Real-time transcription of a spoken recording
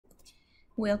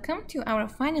Welcome to our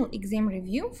final exam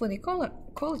review for the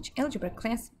college algebra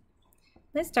class.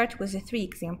 Let's start with the 3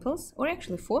 examples, or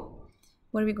actually 4,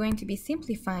 where we're going to be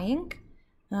simplifying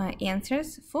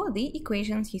answers for the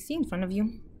equations you see in front of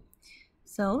you.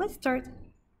 So let's start.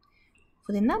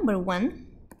 For the number 1,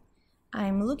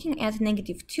 I'm looking at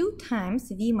negative 2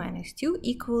 times v minus 2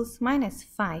 equals minus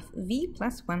 5v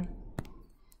plus 1.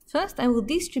 First, I will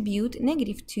distribute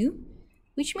negative 2,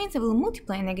 which means I will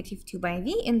multiply negative 2 by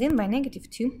v and then by negative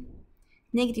 2.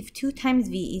 Negative 2 times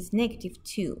v is negative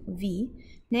 2v.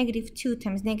 Negative 2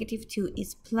 times negative 2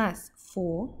 is plus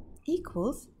 4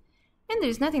 equals, and there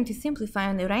is nothing to simplify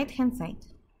on the right-hand side.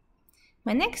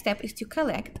 My next step is to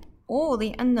collect all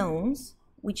the unknowns,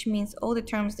 which means all the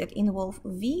terms that involve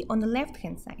v on the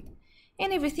left-hand side,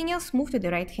 and everything else move to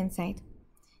the right-hand side.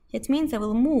 That means I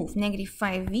will move negative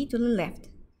 5v to the left.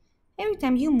 Every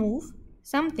time you move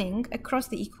something across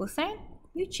the equal sign,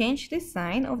 you change the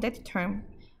sign of that term.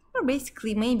 Or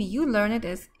basically, maybe you learn it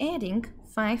as adding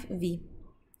 5v.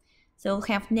 So we'll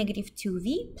have negative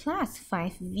 2v plus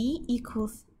 5v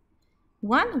equals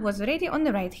 1 was already on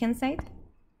the right-hand side,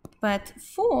 but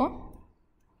 4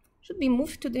 should be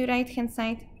moved to the right-hand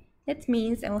side. That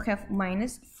means I will have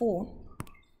minus 4.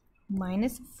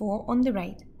 Minus 4 on the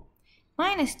right.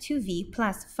 Minus 2v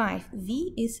plus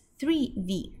 5v is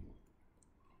 3v.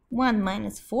 1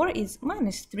 minus 4 is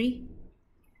minus 3.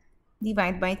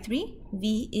 Divide by 3,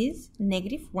 v is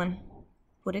negative 1.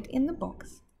 Put it in the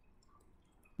box.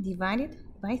 Divided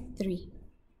by 3.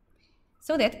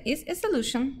 So that is a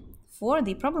solution for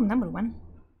the problem number 1.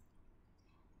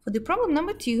 For the problem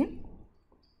number 2,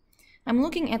 I'm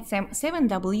looking at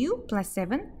 7w plus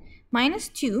 7 minus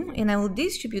 2, and I will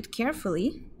distribute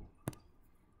carefully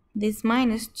this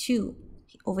minus 2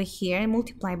 over here and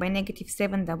multiply by negative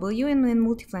 7w and then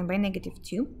multiply by negative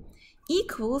 2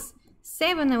 equals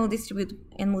 7. I will distribute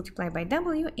and multiply by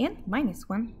w and minus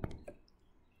 1.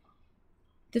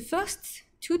 The first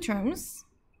 2 terms,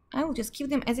 I will just keep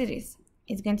them as it is.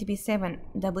 It's going to be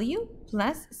 7w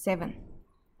plus 7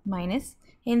 minus,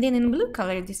 and then in blue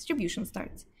color distribution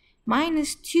starts.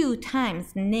 Minus 2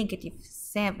 times negative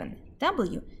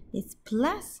 7w is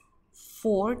plus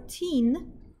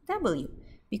 14w.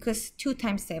 Because 2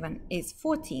 times 7 is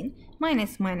 14,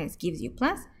 minus minus gives you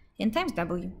plus, and times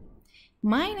w.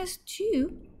 Minus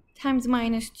 2 times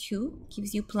minus 2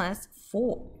 gives you plus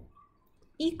 4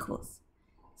 equals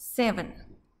 7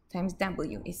 times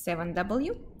w is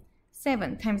 7w.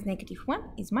 7 times negative 1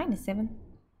 is minus 7.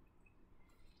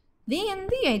 Then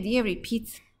the idea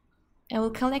repeats. I will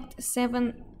collect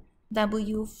 7w,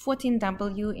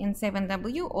 14w, and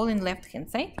 7w all in left-hand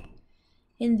side.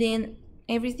 And then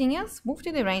everything else move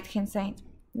to the right-hand side.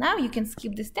 Now you can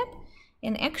skip this step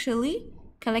and actually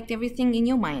collect everything in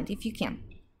your mind if you can.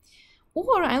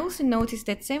 Or I also noticed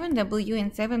that 7w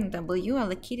and 7w are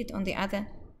located on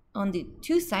the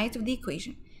 2 sides of the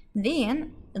equation.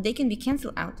 Then they can be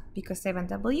cancelled out because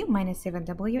 7w minus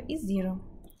 7w is 0.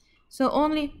 So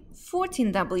only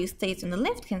 14w stays on the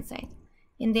left-hand side.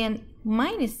 And then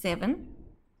minus 7,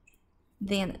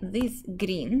 then this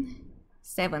green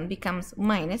 7 becomes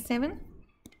minus 7.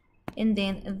 And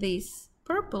then this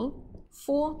purple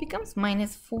 4 becomes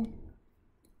minus 4.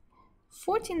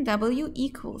 14w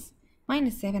equals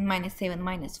minus 7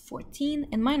 minus 14,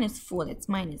 and minus 4, that's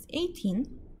minus 18.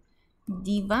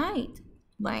 Divide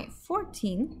by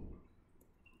 14,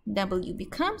 w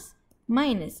becomes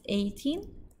minus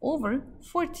 18 over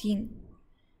 14.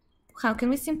 How can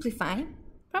we simplify?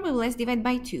 Probably let's divide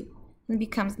by 2. It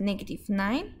becomes negative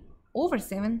 9 over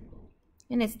 7.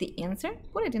 And that's the answer.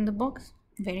 Put it in the box.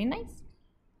 Very nice.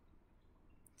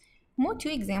 More 2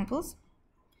 examples.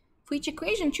 For each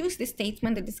equation, choose the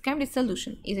statement that describes the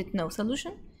solution. Is it no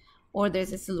solution? Or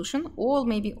there's a solution? Or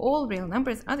maybe all real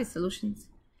numbers are the solutions.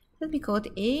 Let me call it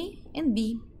A and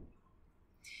B.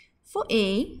 For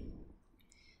A,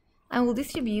 I will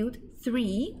distribute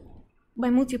 3 by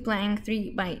multiplying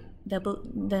 3 by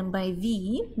then by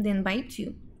v, then by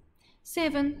 2.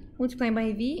 7 multiplied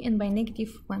by v and by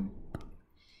negative 1.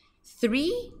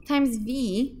 3 times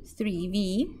v,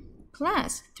 3v,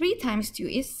 plus 3 times 2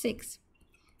 is 6,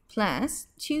 plus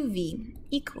 2v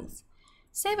equals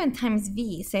 7 times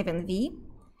v, 7v,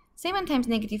 7 times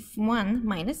negative 1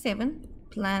 minus 7,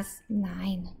 plus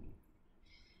 9.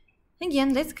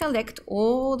 Again, let's collect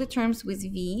all the terms with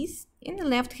v's in the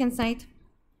left-hand side.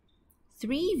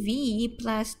 3v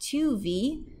plus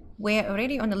 2v were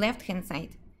already on the left-hand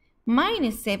side.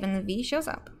 Minus 7v shows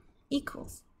up,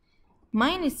 equals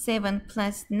minus 7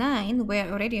 plus 9 were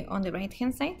already on the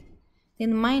right-hand side.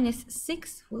 Then minus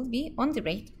 6 will be on the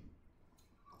right.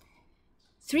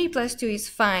 3 plus 2 is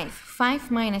 5. 5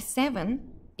 minus 7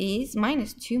 is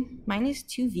minus 2, minus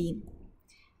 2v.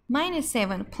 Minus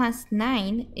 7 plus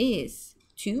 9 is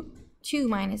 2. 2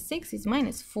 minus 6 is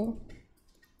minus 4.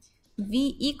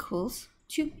 V equals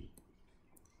 2.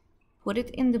 Put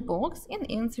it in the box and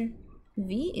answer.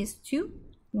 V is 2,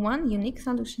 one unique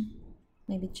solution.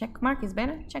 Maybe check mark is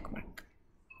better, check mark.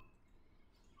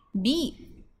 B.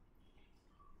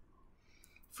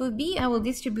 For B, I will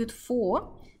distribute 4,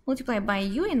 multiply by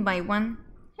u and by 1.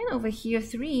 And over here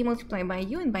 3, multiply by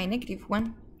u and by negative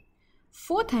 1.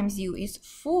 4 times u is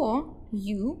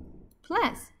 4u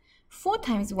plus 4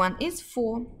 times 1 is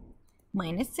 4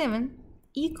 minus 7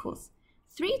 equals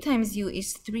 3 times u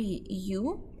is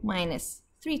 3u minus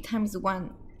 3 times 1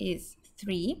 is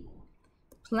 3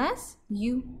 plus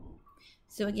u.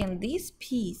 So again, this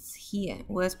piece here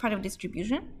was part of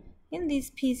distribution and this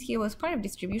piece here was part of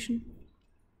distribution.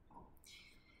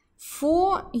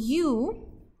 4u,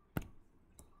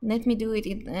 let me do it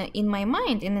in my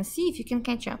mind and see if you can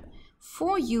catch up.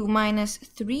 4u minus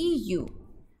 3u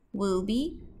will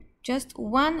be just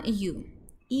 1u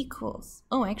equals,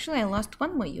 oh actually I lost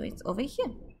one more u, it's over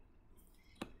here.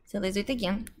 So let's do it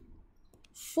again.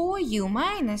 4u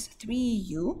minus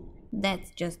 3u,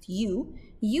 that's just u.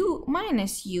 U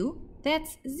minus u,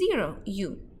 that's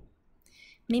 0u.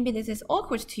 Maybe this is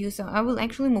awkward to you, so I will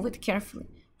actually move it carefully.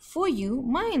 4u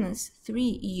minus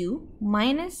 3u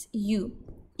minus u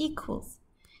equals,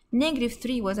 negative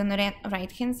 3 was on the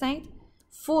right hand side,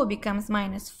 4 becomes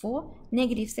minus 4,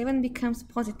 negative 7 becomes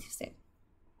positive 7.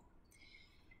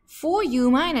 4u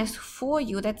minus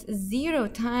 4u, that's 0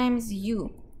 times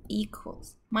u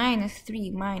equals minus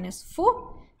 3 minus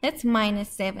 4, that's minus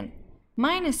 7.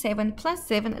 Minus 7 plus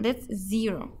 7, that's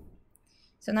 0.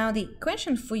 So now the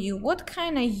question for you, what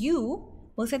kind of u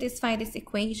will satisfy this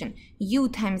equation? U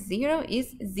times 0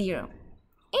 is 0.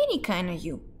 Any kind of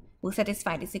u will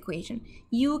satisfy this equation.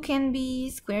 U can be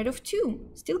square root of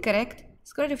 2, still correct.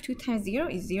 Square root of 2 times 0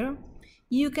 is 0.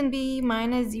 U can be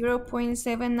minus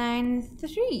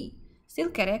 0.793, still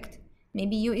correct.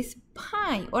 Maybe u is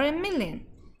pi or a million,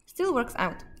 still works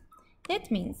out.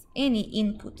 That means any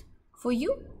input for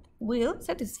u will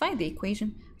satisfy the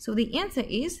equation. So the answer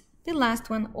is the last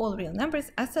one, all real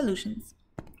numbers are solutions.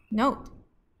 Note,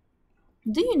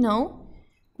 do you know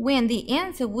when the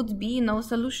answer would be no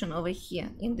solution over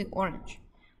here in the orange?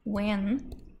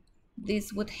 When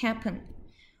this would happen?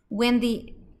 When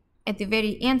at the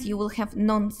very end you will have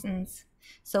nonsense.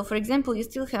 So for example, you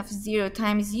still have 0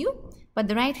 times u, but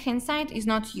the right hand side is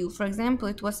not u. For example,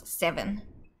 it was 7.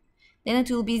 Then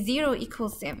it will be 0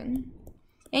 equals 7.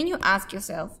 And you ask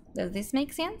yourself, does this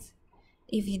make sense?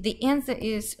 If the answer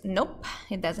is nope,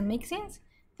 it doesn't make sense,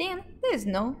 then there's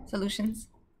no solutions.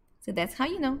 So that's how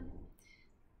you know.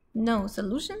 No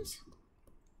solutions.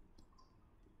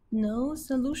 No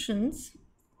solutions.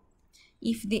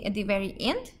 If at the very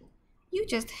end, you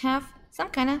just have some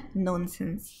kind of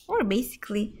nonsense, or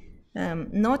basically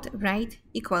not right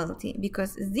equality,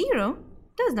 because 0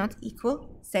 does not equal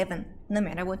 7, no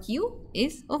matter what u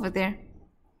is over there.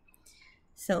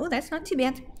 So that's not too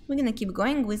bad. We're gonna keep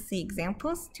going with the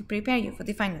examples to prepare you for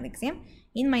the final exam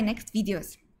in my next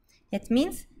videos. That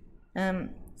means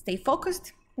stay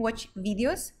focused, watch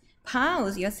videos,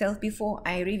 pause yourself before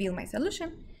I reveal my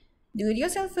solution, do it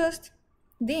yourself first,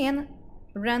 then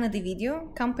run the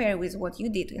video, compare with what you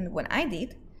did and what I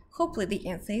did. Hopefully the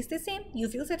answer is the same, you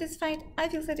feel satisfied, I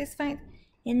feel satisfied,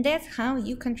 and that's how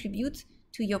you contribute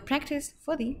to your practice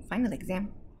for the final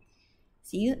exam.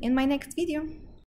 See you in my next video.